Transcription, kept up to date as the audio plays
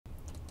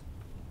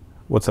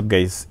What's up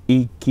guys,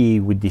 AK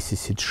with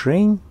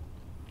DCCTRAIN.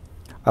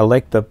 I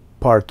like the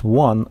part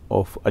 1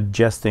 of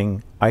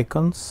adjusting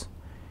icons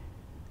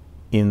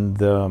in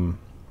the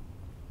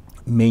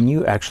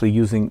menu, actually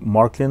using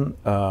Marklin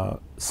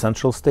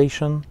central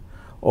station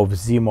of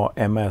ZIMO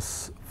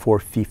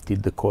MS450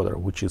 decoder,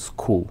 which is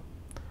cool.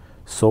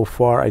 So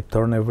far I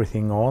turn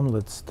everything on.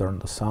 Let's turn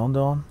the sound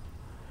on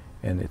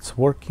and it's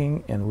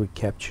working, and we're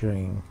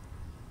capturing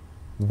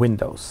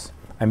Windows.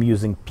 I'm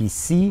using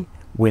PC,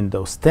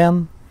 Windows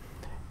 10.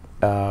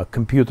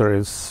 Computer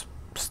is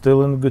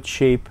still in good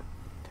shape.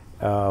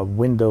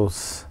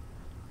 Windows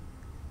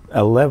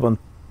 11,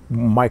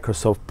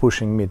 Microsoft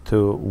pushing me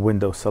to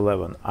Windows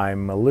 11.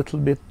 I'm a little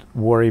bit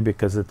worried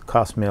because it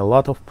cost me a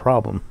lot of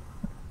problem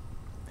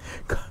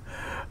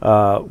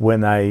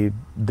when I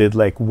did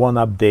like one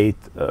update.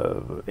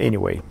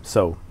 Anyway,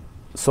 so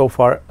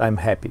far I'm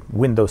happy.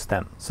 Windows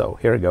 10. So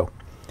here we go.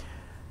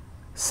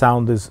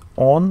 Sound is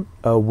on.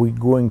 We're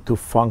going to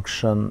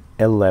function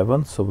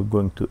 11, so we're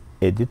going to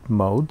edit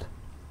mode.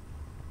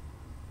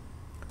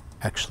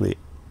 Actually,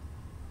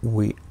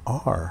 we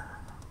are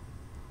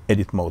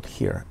edit mode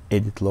here.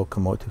 Edit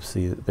locomotive.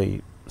 See,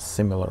 they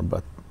similar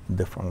but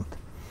different.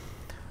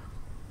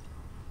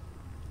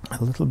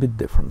 A little bit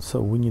different.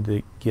 So we need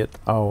to get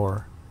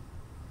our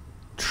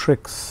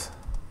TRIX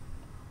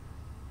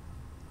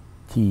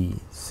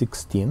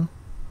T16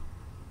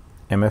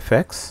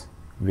 MFX.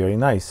 Very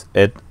nice.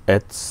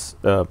 It's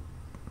the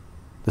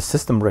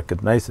system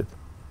recognized it,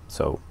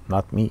 so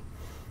not me,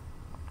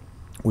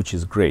 which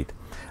is great.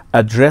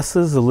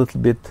 Addresses a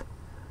little bit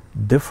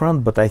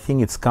different, but I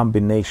think it's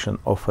combination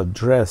of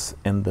address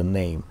and the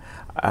name.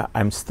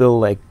 I'm still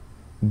like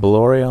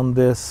blurry on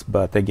this,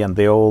 but again,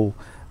 they all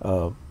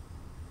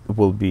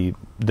will be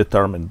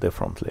determined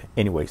differently.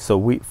 Anyway, so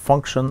we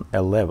function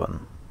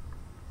 11.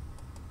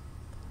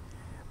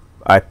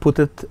 I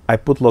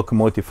put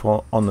locomotive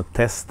on a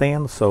test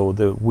stand so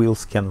the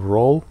wheels can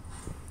roll,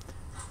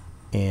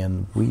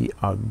 and we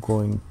are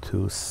going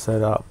to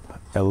set up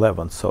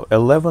 11. So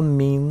 11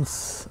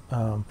 means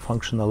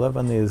function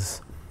 11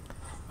 is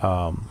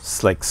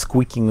it's like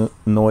squeaking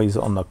noise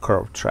on a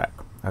curved track.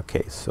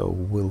 Okay, so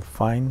we'll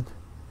find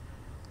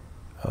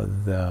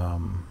the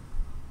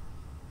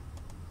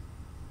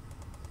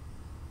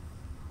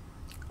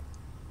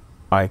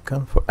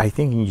icon for. I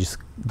think you just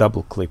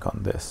double click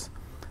on this.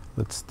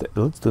 Let's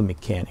do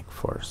mechanic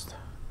first.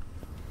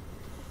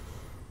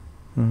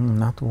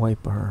 Not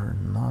wiper,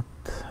 not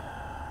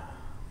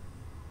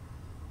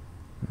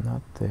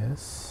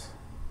this.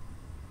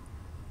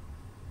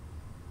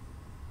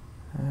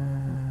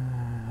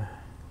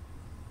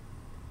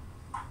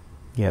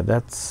 Yeah,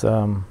 that's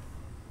a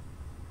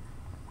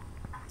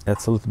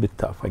little bit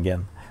tough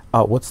again.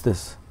 Oh, what's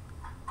this?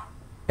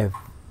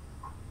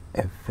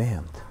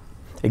 Event.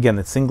 Again,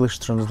 it's English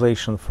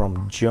translation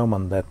from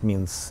German. That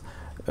means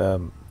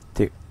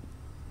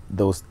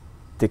those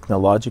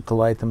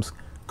technological items.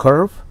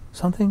 Curve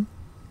something?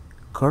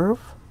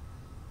 Curve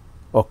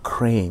or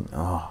crane?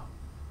 Oh,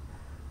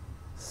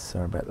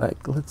 sorry, but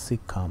like, let's see,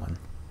 common,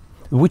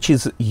 which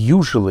is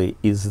usually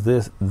is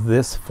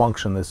this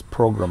function is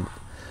programmed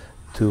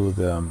to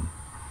the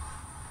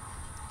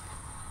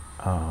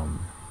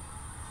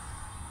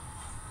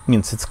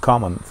means it's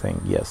common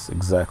thing. Yes,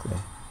 exactly.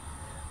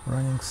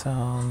 Running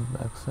sound.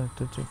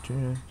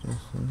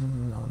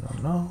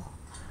 No.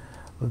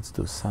 Let's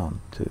do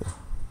sound too.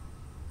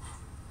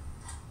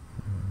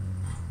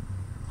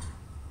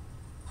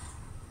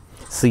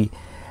 See,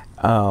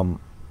 the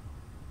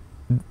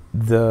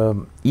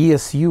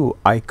ESU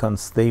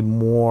icons, they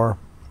more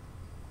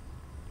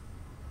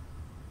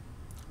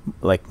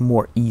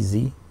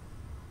easy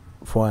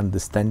for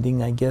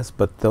understanding, I guess,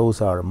 but those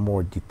are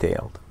more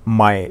detailed.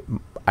 I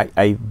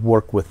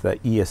work with the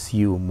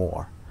ESU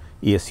more.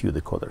 ESU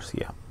decoders,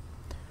 yeah.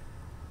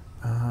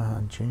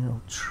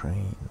 General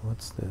train.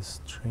 What's this?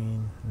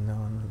 Train.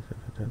 No.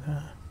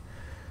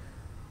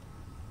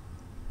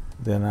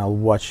 Then I'll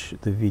watch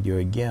the video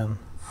again.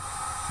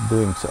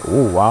 Doing so.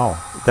 Oh wow,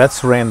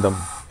 that's random.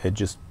 It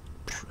just.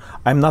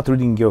 I'm not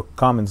reading your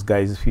comments,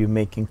 guys. If you're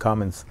making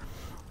comments,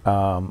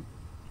 I'm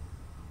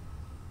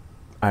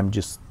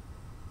just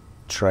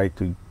try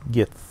to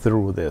get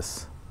through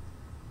this.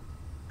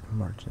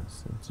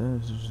 Emergency.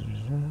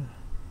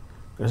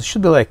 It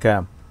should be like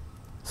a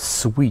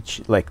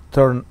switch, like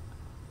turn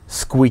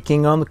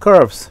squeaking on the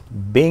curves.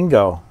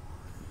 Bingo.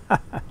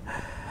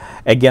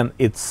 Again,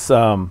 it's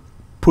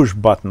push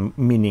button,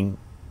 meaning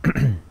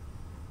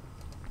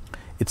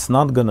it's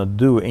not gonna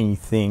do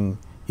anything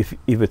if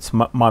it's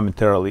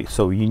momentarily.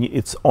 So you need,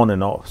 it's on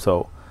and off.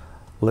 So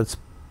let's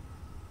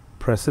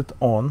press it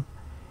on,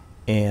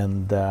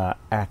 and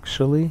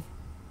actually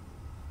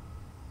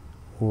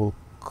we'll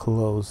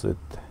close it.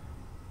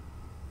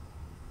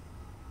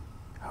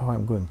 How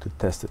I'm going to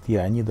test it?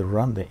 Yeah, I need to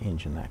run the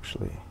engine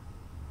actually.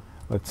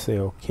 Let's say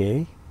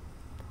okay.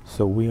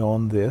 So we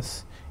on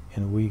this,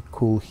 and we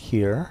cool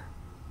here,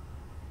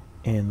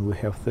 and we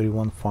have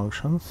 31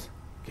 functions.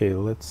 Okay,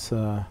 let's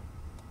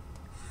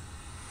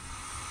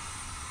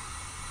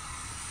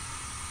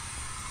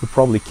You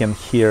probably can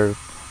hear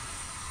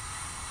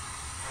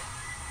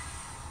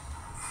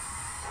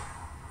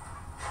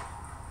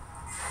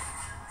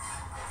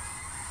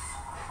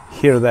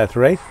that,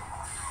 right?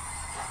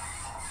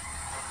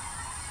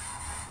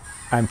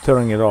 I'm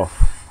turning it off.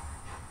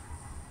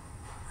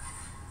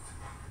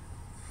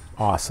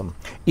 Awesome.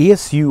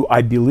 ESU,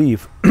 I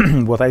believe,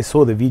 what I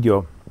saw the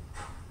video,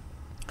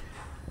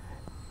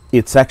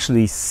 it's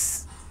actually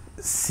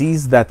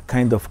sees that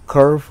kind of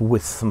curve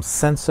with some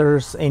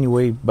sensors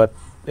anyway, but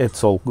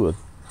it's all good.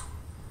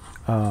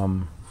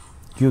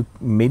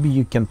 Maybe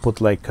you can put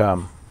like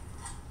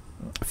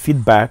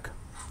feedback,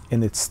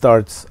 and it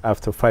starts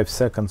after 5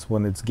 seconds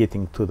when it's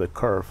getting to the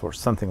curve or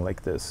something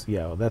like this.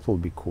 Yeah, that will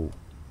be cool.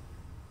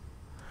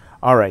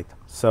 All right,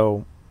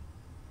 so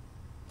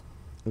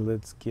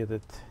let's get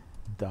it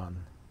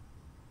done.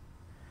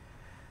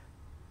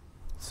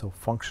 So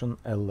function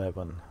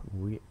 11,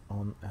 we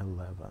on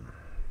 11.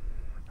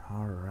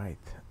 All right,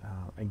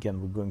 again,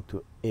 we're going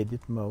to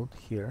edit mode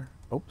here.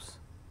 Oops,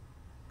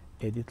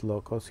 edit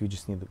locals. You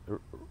just need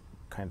to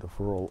kind of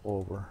roll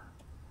over.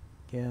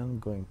 Again,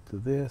 going to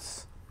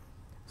this.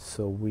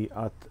 So we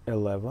at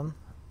 11,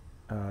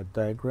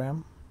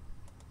 diagram.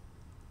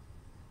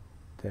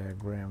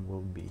 Diagram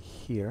will be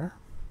here.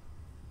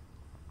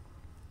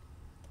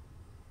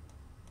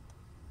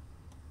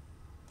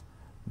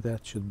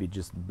 That should be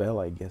just bell,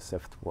 I guess,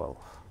 F12.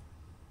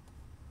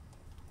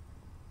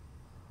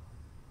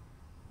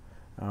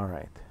 All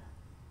right.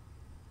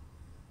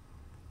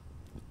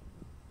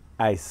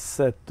 I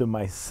said to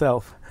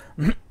myself,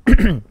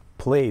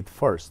 play it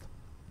first.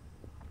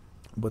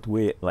 But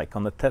we, like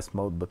on the test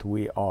mode, but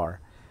we are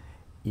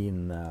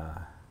in,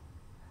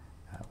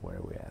 where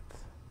are we at?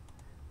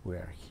 We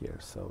are here,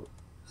 so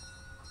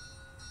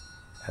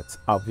that's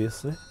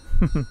obviously.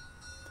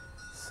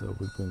 So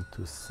we're going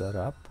to set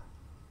up,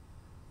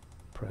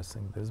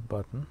 pressing this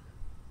button,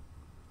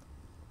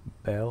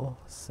 bell,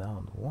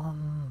 sound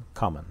 1,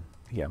 common.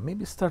 Yeah,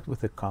 maybe start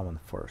with the common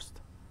first.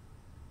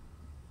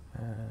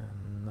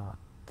 Not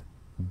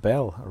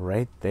bell,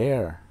 right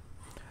there.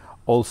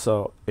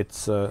 Also,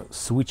 it's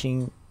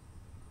switching,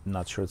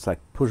 not sure, it's like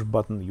push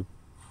button, you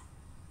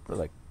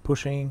like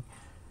pushing,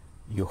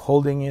 you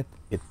holding it,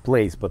 it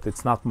plays, but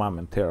it's not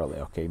momentarily,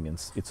 okay,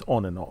 means it's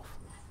on and off.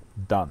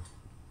 Done.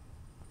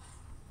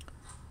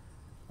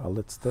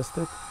 Let's test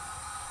it.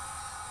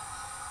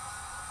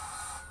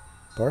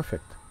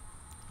 Perfect.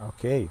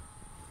 Okay.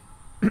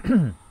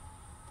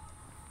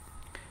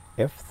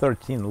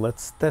 F13,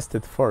 let's test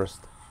it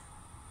first.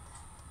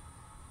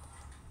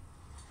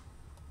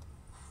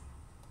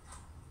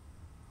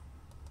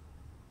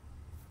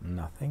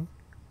 Nothing.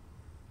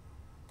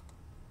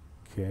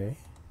 Okay.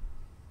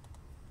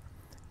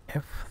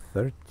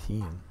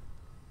 F13.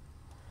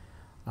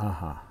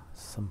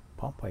 Some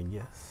pump, I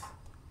guess.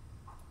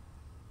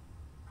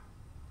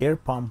 Air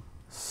pump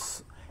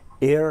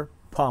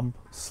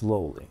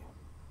slowly.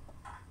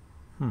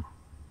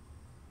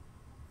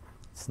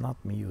 It's not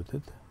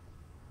muted.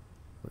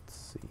 Let's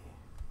see.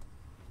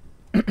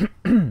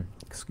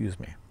 Excuse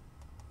me.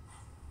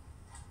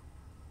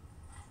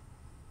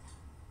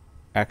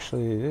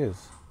 Actually, it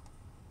is.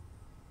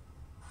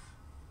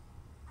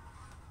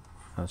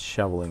 That's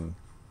shoveling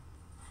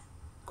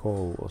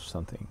coal or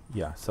something.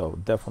 Yeah, so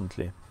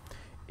definitely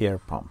air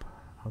pump.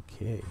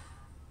 Okay.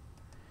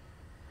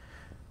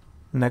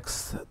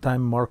 Next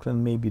time,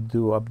 Markland maybe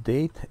do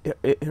update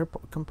air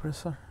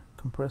compressor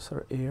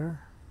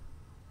air.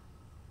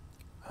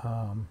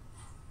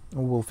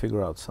 We'll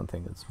figure out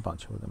something. It's a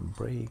bunch of them.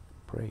 Brake.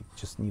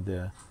 Just need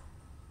a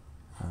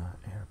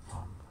air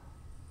pump.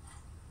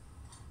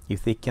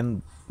 If they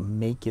can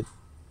make it,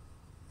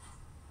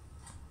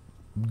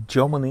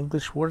 German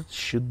English words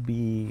should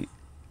be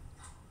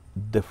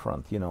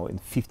different. You know, in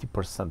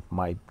 50%,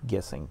 my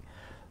guessing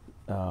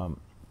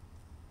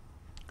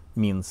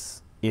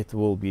means it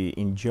will be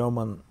in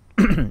German,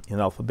 in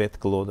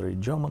alphabetical order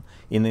in German.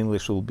 In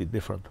English, it will be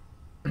different.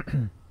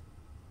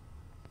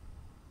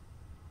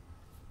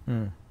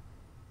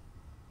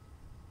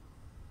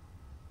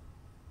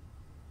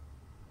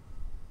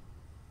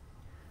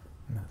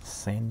 Not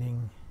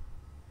sending,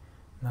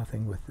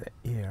 nothing with the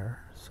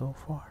air so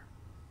far.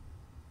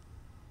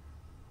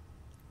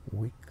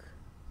 Wick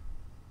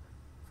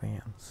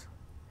fans.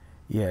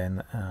 Yeah,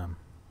 and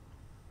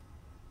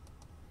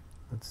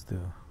let's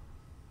do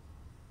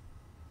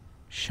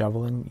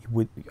shoveling.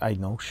 I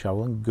know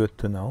shoveling, good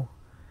to know.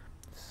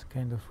 It's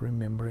kind of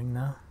remembering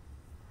now.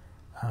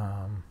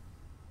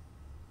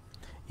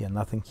 Yeah,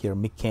 nothing here.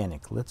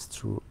 Mechanic. Let's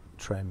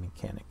try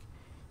mechanic.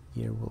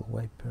 Gear wheel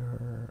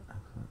wiper.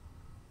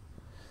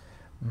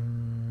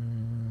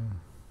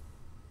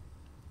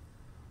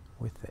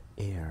 With the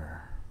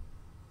air.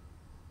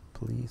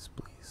 Please.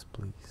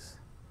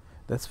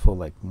 That's for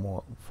like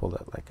more for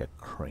like a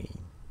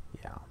crane.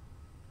 Yeah.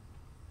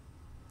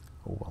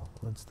 Oh well,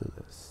 let's do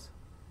this.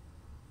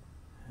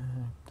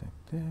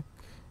 Tick.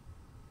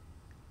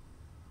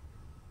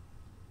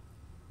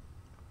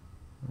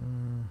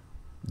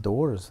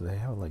 Doors, they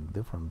have like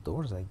different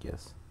doors, I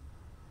guess.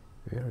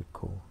 Very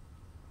cool.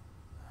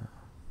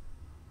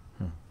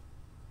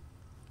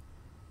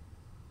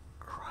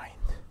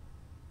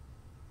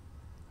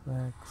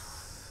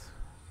 MFX.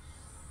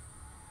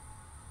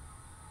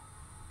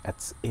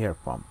 That's air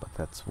pump, but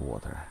that's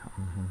water.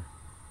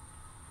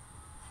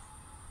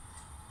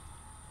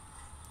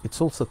 It's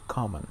also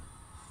common,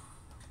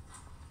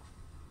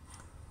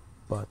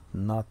 but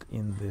not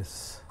in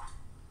this.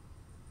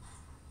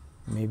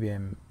 Maybe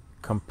I'm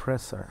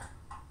compressor.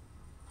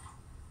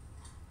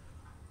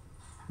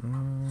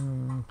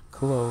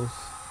 Close.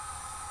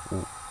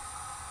 Ooh.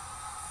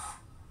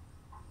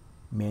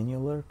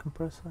 Manual air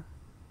compressor,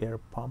 air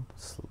pump.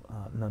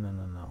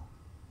 No.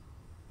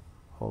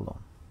 Hold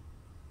on.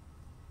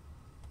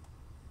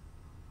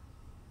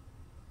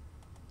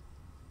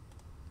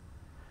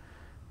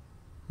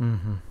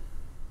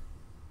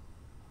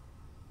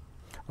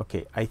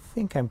 Okay, I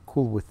think I'm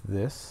cool with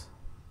this.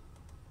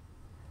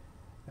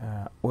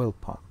 Oil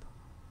pump,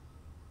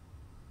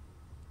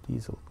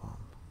 diesel pump,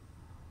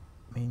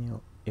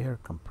 manual air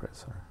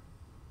compressor.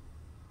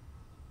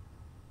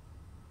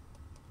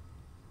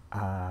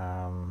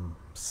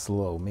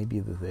 Slow, maybe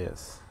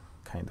this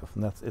kind of.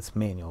 Not, it's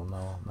manual.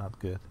 No, not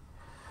good.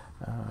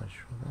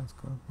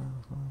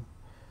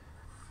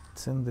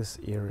 It's in this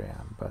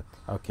area, but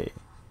okay.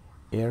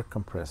 Air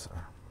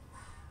compressor,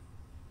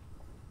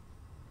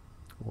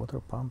 water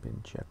pump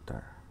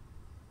injector.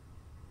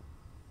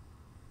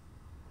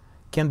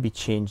 Can be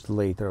changed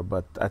later,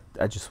 but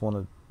I just want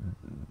to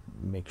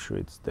make sure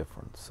it's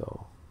different,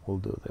 so we'll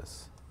do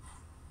this.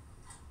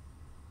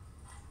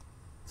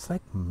 It's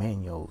like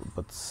manual,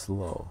 but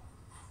slow.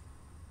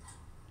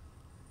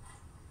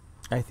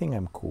 I think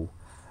I'm cool.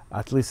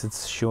 At least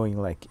it's showing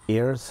like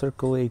air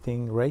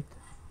circulating, right?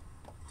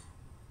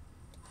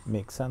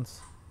 Makes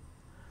sense?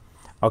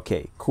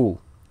 Okay,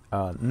 cool.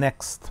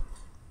 Next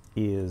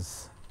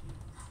is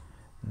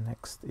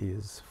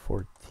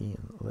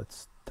 14.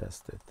 Let's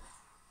test it.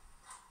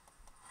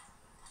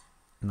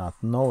 Not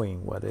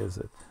knowing what is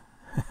it.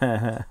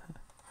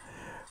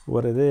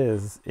 What it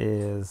is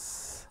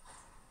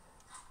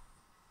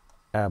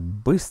a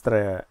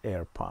быстрая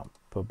air pump.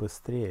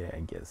 Побыстрее, I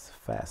guess.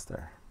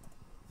 Faster.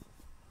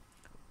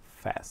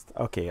 Fast.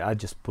 Okay, I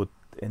just put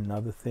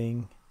another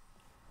thing.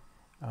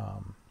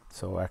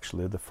 So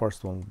actually the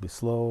first one will be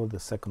slow, the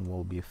second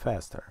will be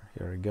faster.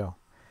 Here we go.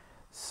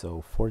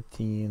 So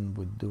 14,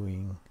 we're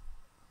doing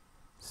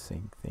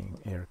same thing,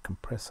 air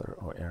compressor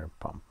or air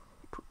pump.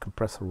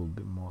 Compressor will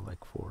be more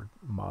like for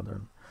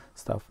modern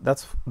stuff.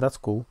 That's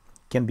cool.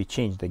 Can be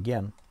changed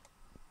again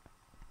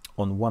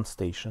on one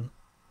station.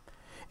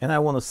 And I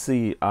want to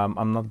see,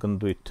 I'm not going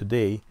to do it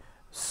today,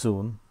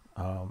 soon,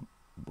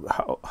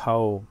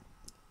 how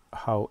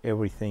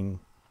everything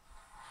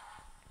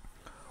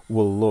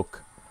will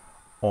look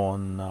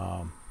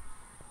on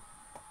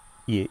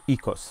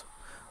ECOS.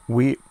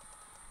 We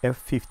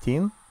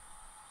F15.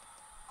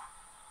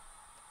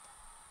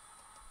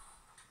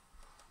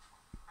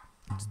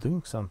 It's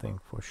doing something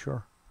for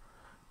sure.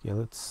 Okay,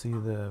 let's see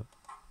the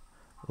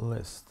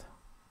list.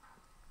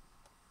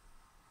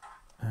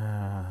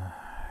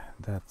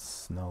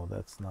 That's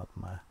not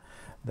my,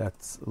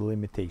 that's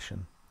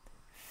limitation.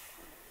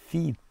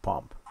 Feed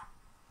pump.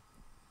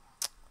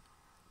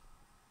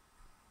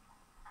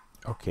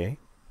 Okay,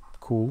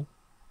 cool.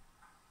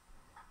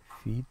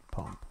 Feed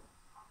pump.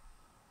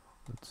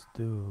 Let's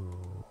do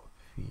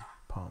feed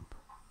pump.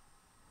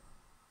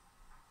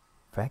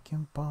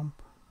 Vacuum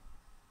pump.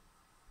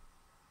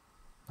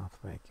 Not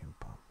vacuum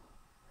pump.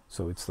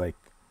 So it's like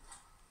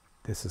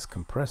this is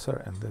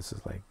compressor and this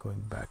is like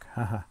going back.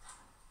 Haha,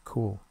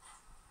 cool.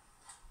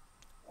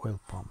 Oil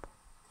pump.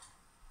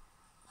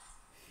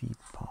 Feed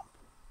pump.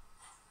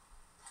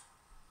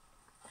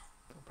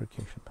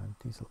 Lubrication pump.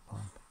 Diesel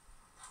pump.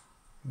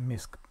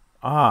 Misc.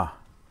 Ah,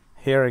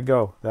 here we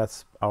go.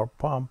 That's our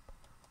pump.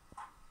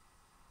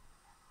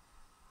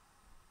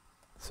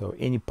 So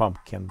any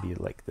pump can be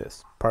like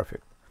this.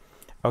 Perfect.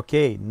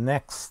 Okay,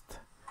 next.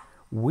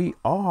 We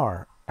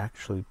are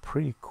actually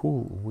pretty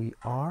cool. We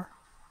are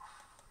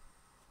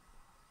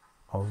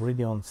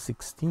already on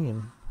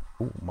 16.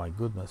 Oh my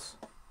goodness.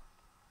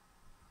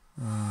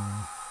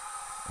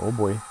 Oh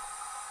boy.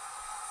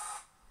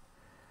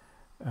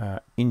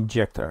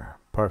 Injector.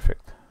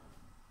 Perfect.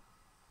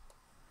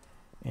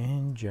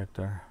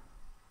 Injector.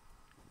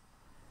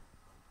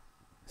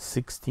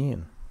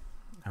 16.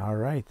 All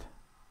right.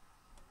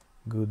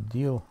 Good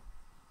deal.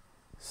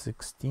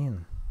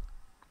 16.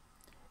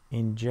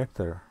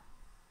 Injector.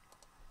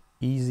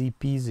 Easy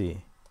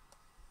peasy.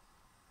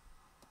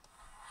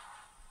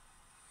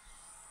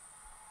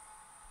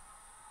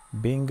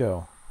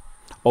 Bingo.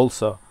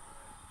 Also,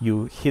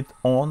 you hit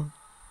on,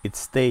 it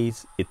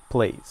stays, it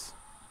plays.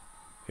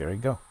 Here we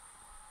go.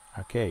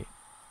 Okay.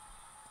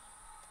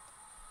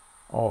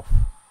 Off.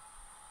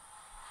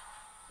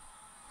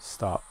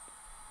 Stop.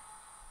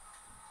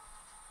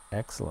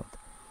 Excellent.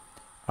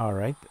 All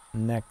right.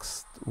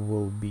 Next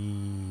will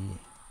be,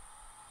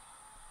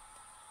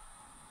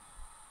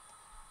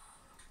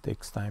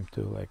 takes time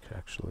to like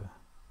actually,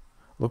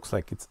 looks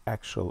like it's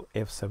actual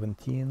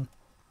F17.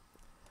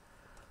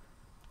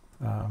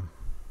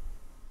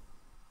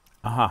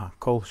 Aha,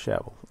 coal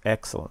shovel.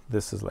 Excellent.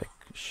 This is like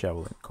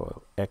shoveling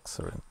coil.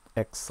 Excellent.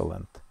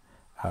 Excellent.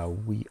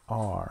 We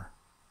are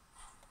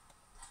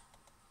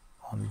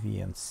on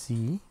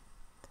VNC.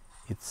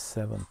 It's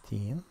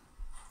 17.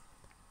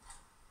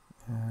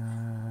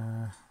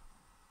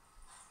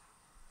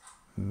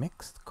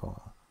 Mixed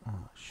coil.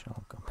 Oh,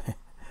 shock.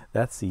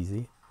 That's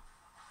easy.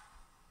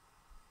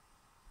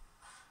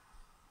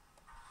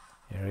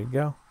 Here we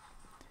go.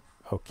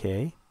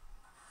 Okay.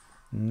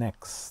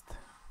 Next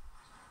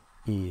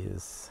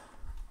is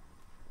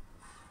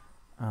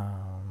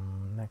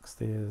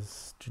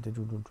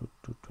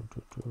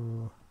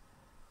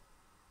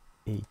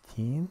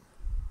 18.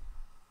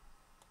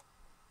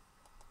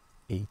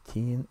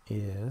 18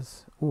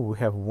 is, we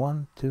have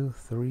 1, 2,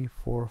 3,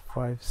 4,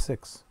 5,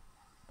 6.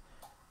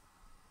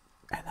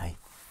 And I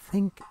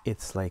think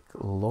it's like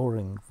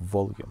lowering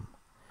volume,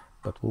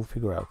 but we'll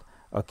figure out.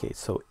 Okay,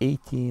 so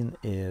 18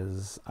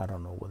 is, I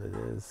don't know what it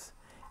is.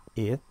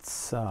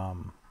 It's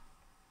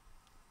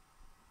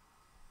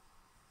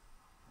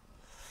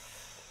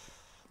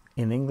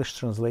in English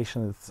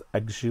translation, it's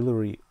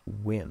auxiliary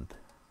wind.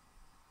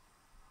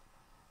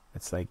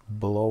 It's like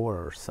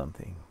blower or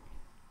something.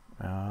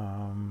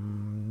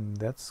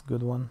 That's a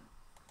good one.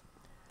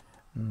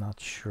 Not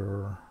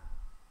sure.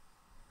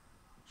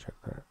 Check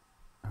that.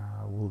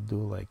 We'll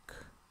do like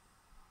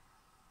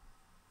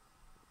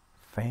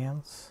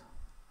fans.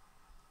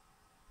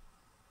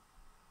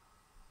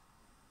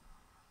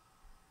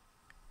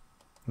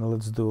 Now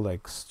let's do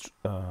like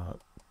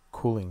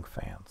cooling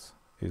fans.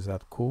 Is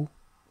that cool?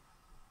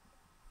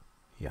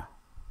 Yeah.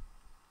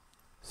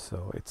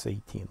 So it's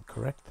 18,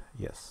 correct?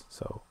 Yes.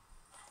 So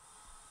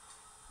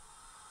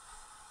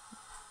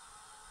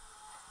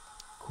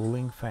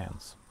cooling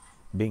fans.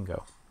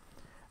 Bingo.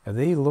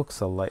 They look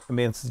alike. I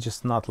mean, it's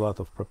just not a lot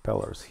of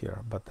propellers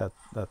here, but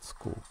that's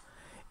cool.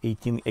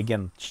 18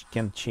 again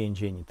can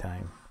change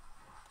anytime.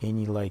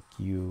 Any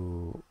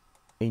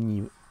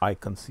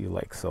icons you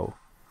like. So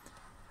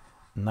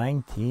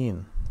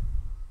 19.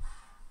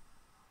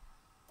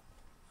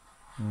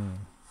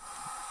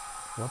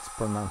 What's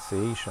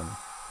pronunciation?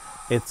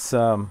 It's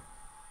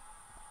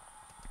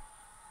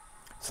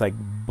like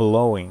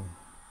blowing.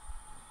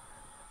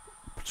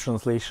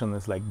 Translation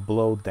is like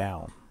blow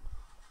down.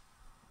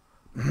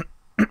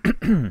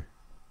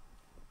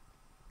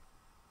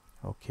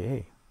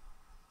 Okay.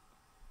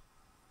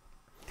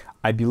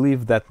 I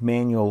believe that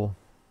manual,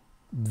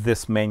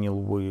 this manual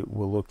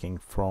we're looking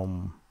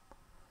from,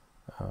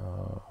 I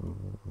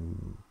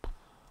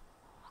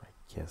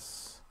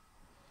guess,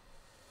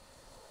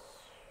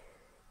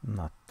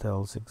 not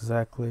tells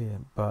exactly,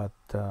 but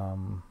I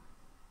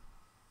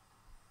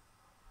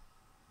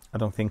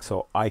don't think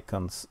so.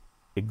 Icons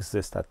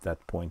exist at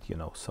that point, you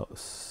know,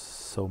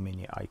 so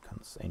many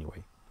icons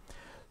anyway.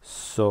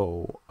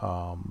 So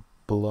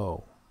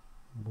blow,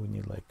 we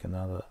need like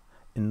another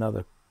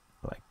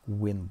like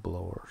wind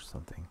blower or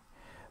something.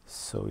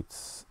 So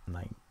it's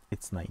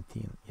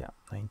 19. Yeah,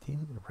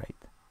 19, right?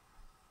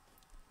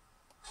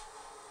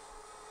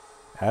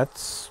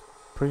 That's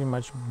pretty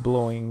much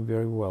blowing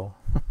very well.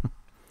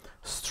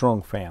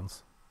 Strong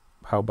fans.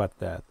 How about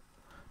that?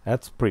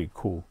 That's pretty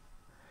cool.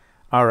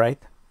 All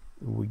right,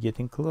 we're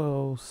getting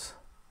close.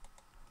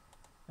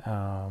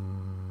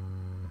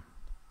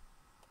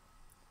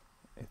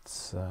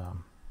 It's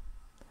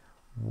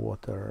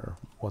water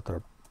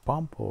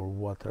pump or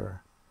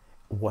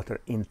water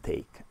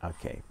intake.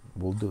 Okay,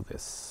 we'll do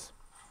this.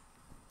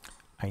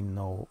 I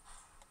know,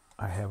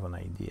 I have an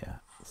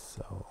idea.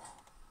 So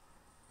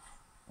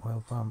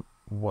well pump,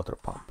 water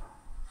pump.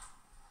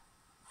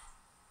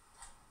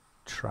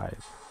 Try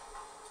it.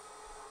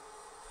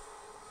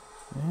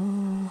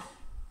 I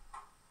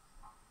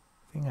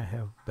think I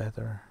have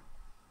better.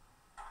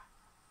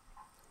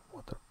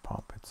 Water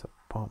pump, it's a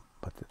pump,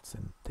 but it's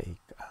intake.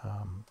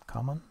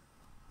 Common?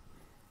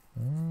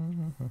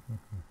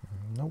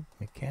 Nope.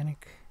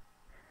 Mechanic.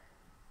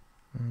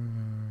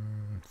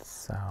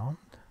 Sound.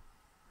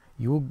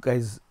 You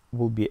guys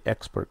will be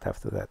expert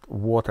after that.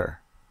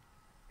 Water.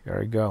 Here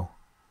we go.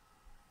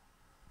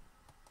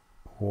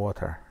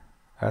 Water.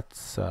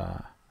 That's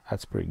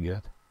pretty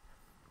good.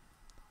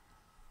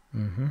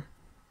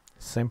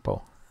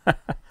 Simple.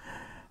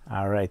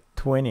 All right,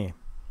 20.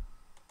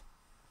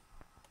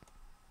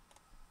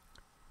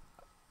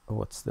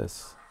 What's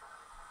this?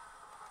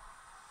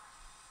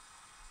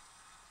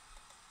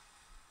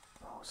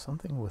 Oh,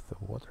 something with the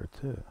water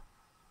too.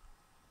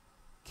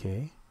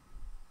 Okay.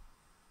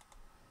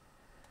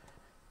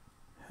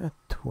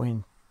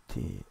 20.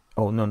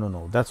 Oh,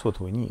 no. That's what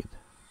we need.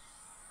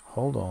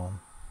 Hold on.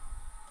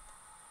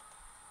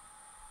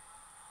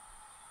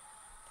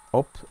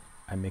 Oops,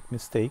 I make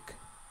mistake.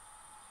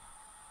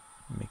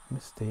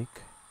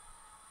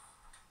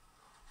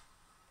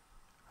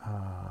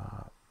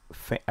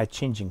 I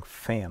changing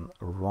fan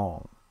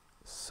wrong.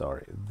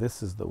 Sorry,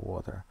 this is the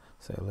water.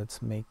 So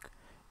let's make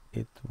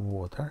it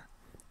water,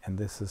 and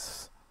this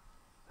is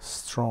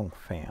strong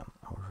fan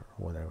or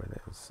whatever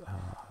it is.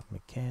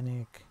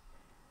 Mechanic,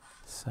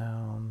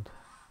 sound.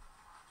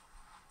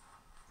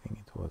 I think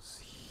it was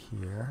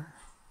here.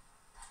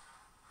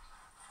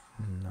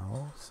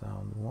 No,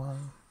 sound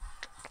 1.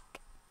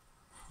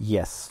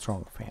 Yes,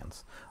 strong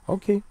fans.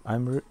 Okay,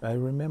 I'm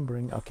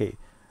remembering. Okay,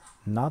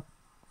 not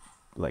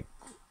like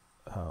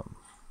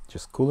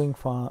just cooling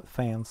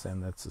fans,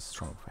 and that's a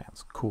strong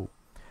fans. Cool.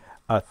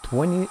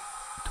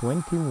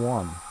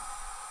 21.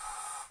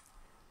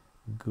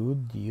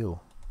 Good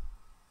deal.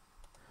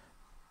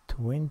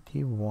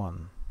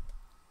 21.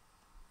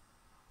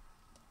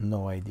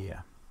 No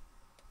idea.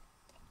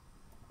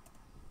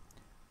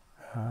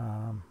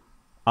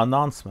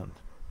 Announcement.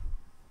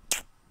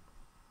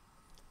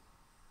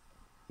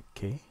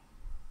 Okay,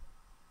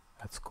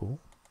 that's cool.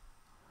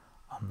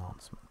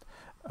 Announcement.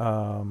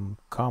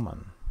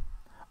 Common.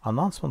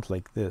 Announcement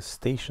like this.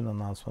 Station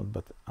announcement,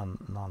 but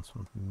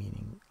announcement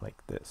meaning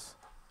like this.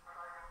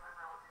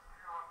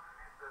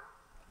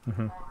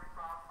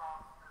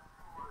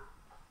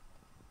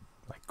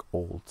 Like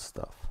old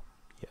stuff.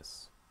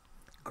 Yes.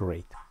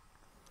 Great.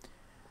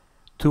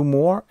 Two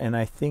more, and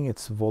I think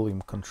it's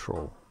volume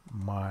control.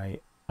 My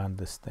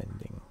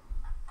understanding.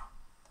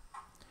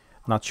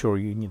 Not sure,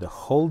 you need to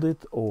hold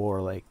it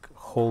or like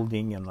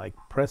holding and like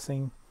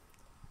pressing.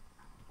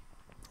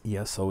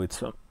 Yeah, so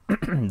it's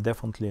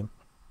definitely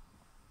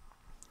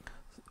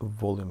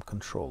volume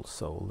control.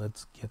 So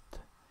let's get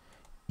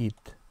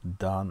it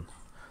done.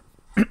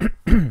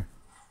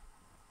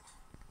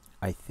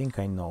 I think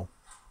I know.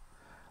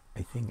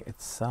 I think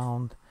it's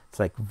sound. It's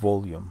like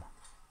volume.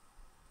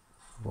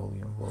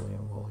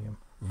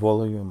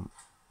 Volume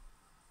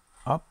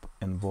up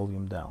and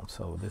volume down.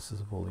 So this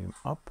is volume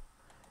up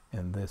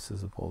and this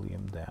is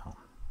volume down.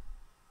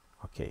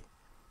 Okay.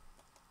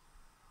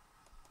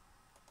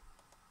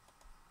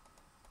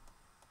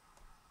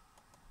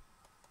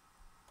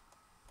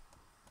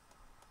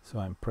 So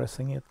I'm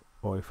pressing it,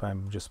 or if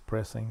I'm just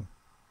pressing.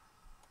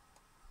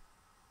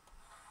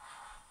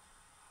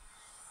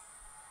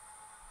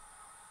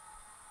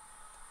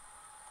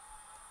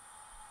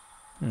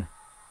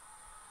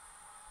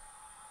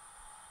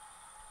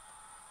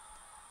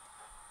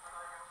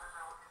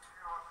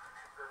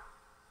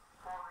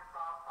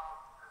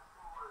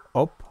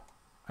 Up.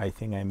 I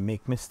think I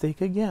make mistake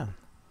again.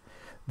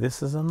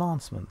 This is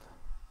announcement.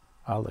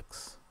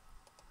 Alex.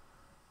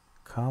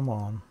 Come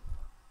on.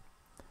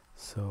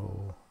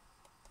 So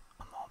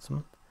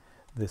announcement.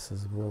 This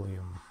is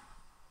volume.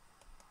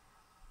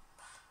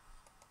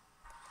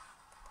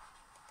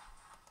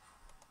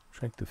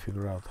 Trying to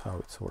figure out how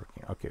it's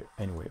working. Okay,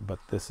 anyway, but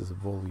this is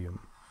volume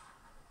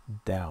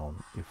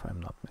down, if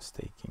I'm not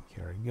mistaken.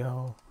 Here we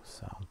go.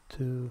 Sound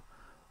 2,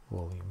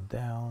 volume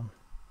down.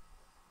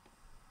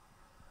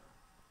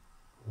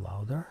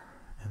 Louder.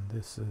 And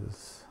this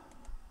is,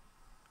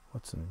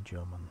 what's in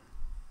German?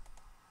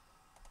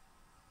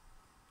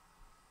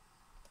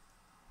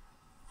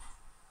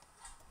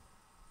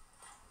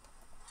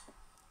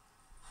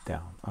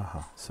 Down.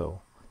 So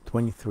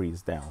 23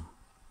 is down.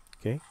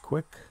 Okay,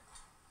 quick.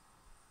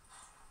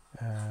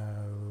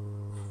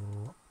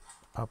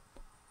 Up.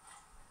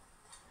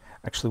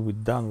 Actually, we're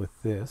done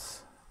with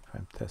this. If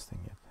I'm testing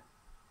it.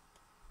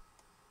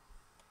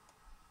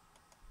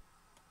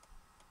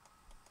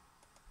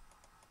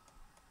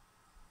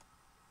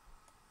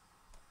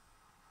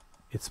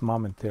 It's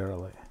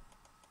momentarily.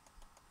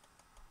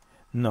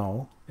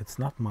 No, it's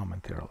not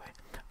momentarily.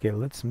 Okay,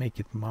 let's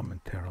make it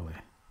momentarily.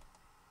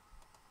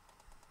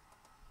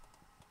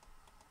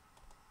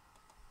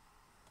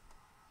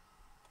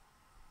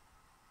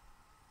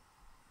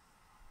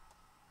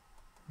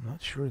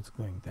 Not sure it's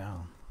going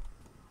down.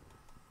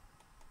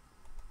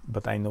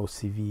 But I know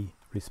CV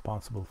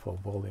responsible for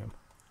volume.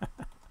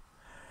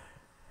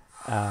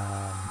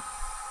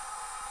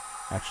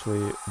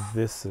 Actually,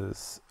 this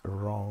is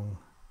wrong.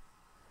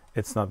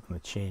 It's not going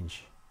to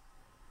change.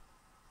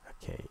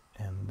 Okay,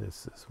 and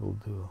this is, we'll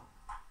do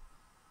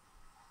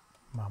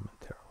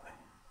momentarily.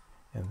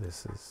 And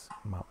this is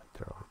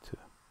momentarily too.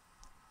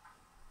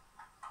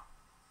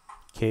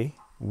 Okay,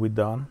 we're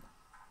done.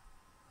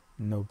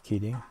 No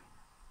kidding.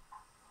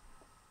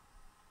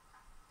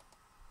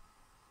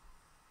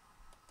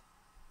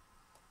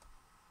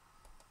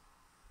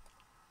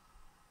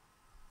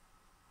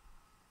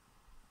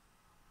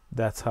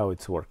 That's how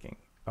it's working.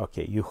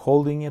 Okay, you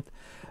holding it.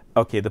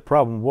 Okay, the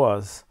problem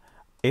was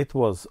it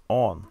was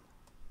on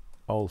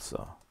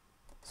also.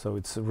 So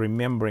it's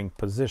remembering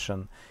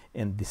position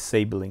and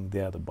disabling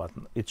the other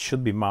button. It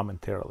should be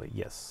momentarily,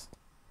 yes.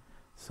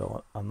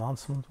 So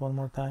announcement one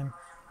more time.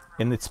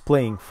 And it's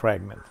playing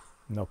fragment,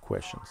 no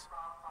questions.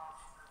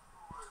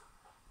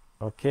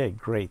 Okay,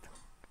 great.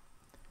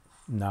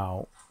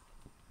 Now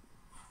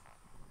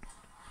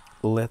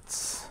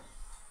let's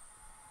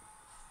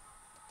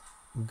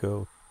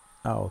go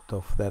out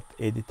of that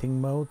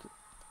editing mode,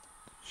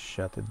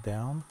 shut it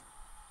down.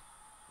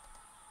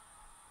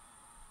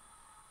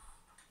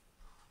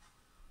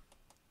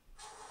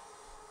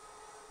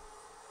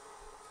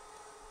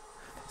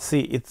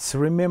 See, it's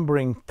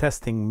remembering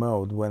testing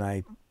mode when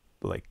I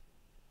like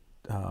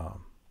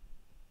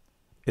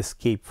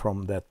escape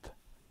from that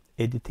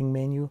editing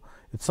menu.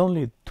 It's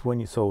only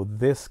 20, so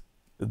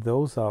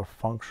those are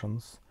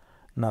functions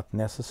not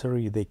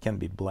necessary, they can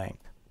be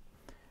blanked.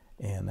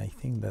 And I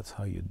think that's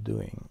how you're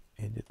doing.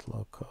 edit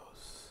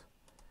locos.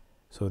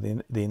 So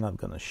they're not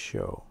gonna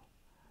show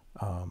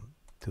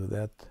to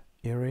that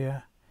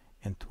area.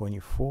 And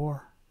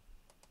 24,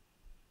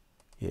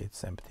 yeah,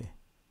 it's empty.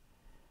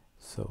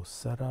 So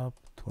setup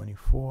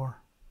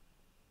 24,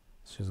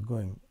 it's just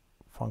going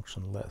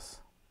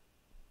functionless,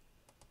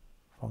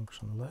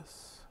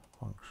 functionless,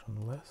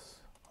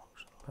 functionless,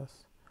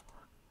 functionless,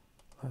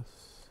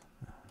 less.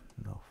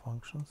 No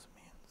functions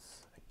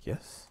means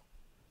yes.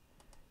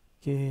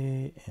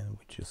 Okay, and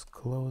we just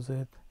close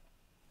it,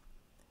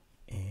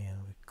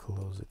 and we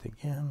close it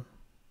again.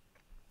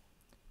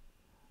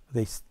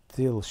 They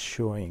still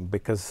showing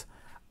because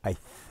I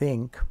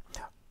think,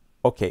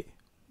 okay,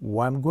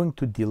 well, I'm going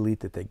to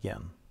delete it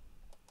again.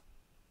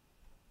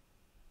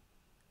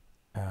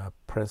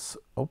 Press,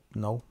 oh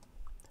no,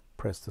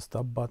 press the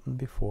stop button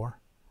before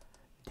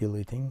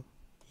deleting,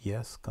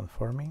 yes,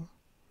 confirming.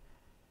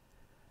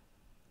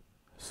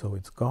 So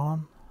it's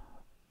gone.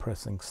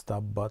 Pressing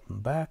stop button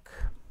back,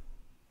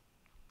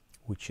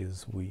 which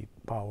is we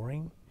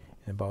powering.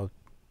 In about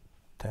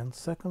 10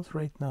 seconds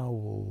right now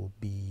we'll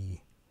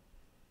be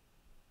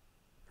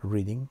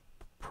reading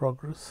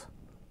progress.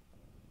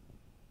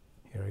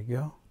 Here we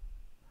go.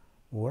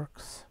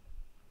 Works.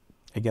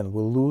 Again,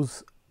 we'll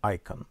lose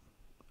icon,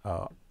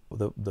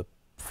 the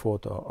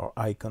photo or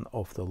icon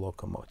of the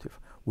locomotive,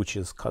 which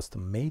is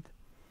custom made.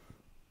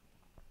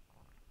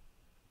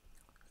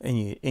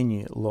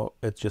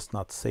 It's just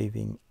not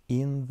saving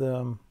in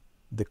the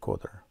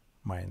decoder,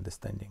 my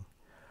understanding.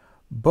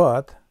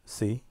 But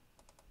see,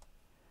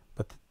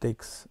 but it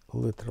takes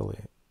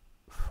literally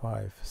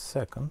 5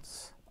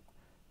 seconds.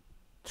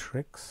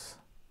 Tricks,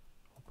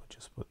 we'll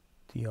just put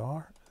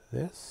TR,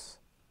 this,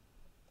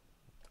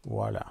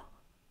 voila,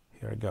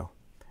 here we go.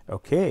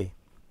 Okay,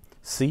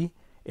 see,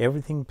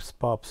 everything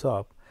pops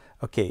up.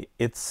 Okay,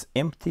 it's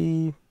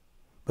empty,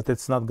 but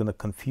it's not gonna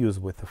confuse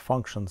with the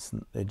functions.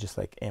 They're just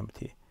like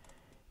empty.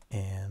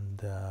 And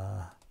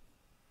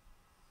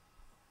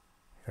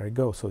here we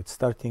go. So it's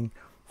starting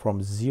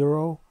from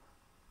 0.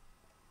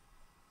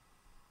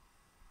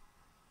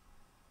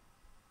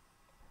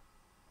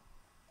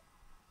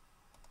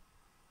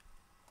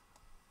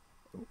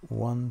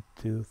 One,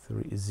 two,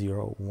 three,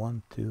 0,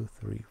 1, 2,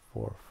 3,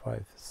 4,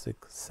 5,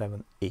 6,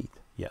 7, 8.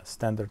 Yeah,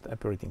 standard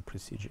operating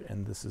procedure,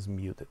 and this is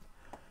muted.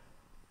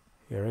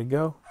 Here we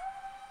go.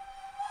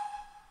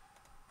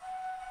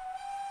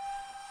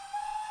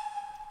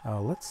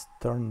 Let's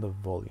turn the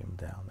volume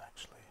down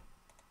actually,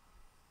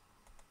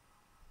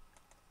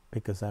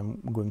 because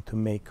I'm going to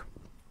make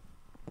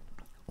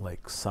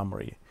like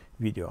summary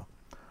video.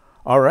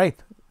 All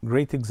right,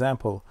 great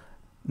example.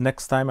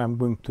 Next time I'm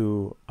going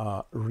to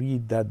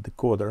read that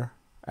decoder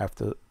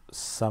after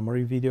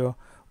summary video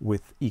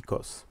with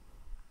ecos.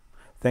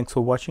 Thanks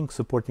for watching,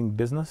 supporting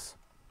business.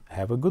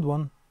 Have a good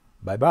one.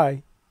 Bye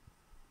bye.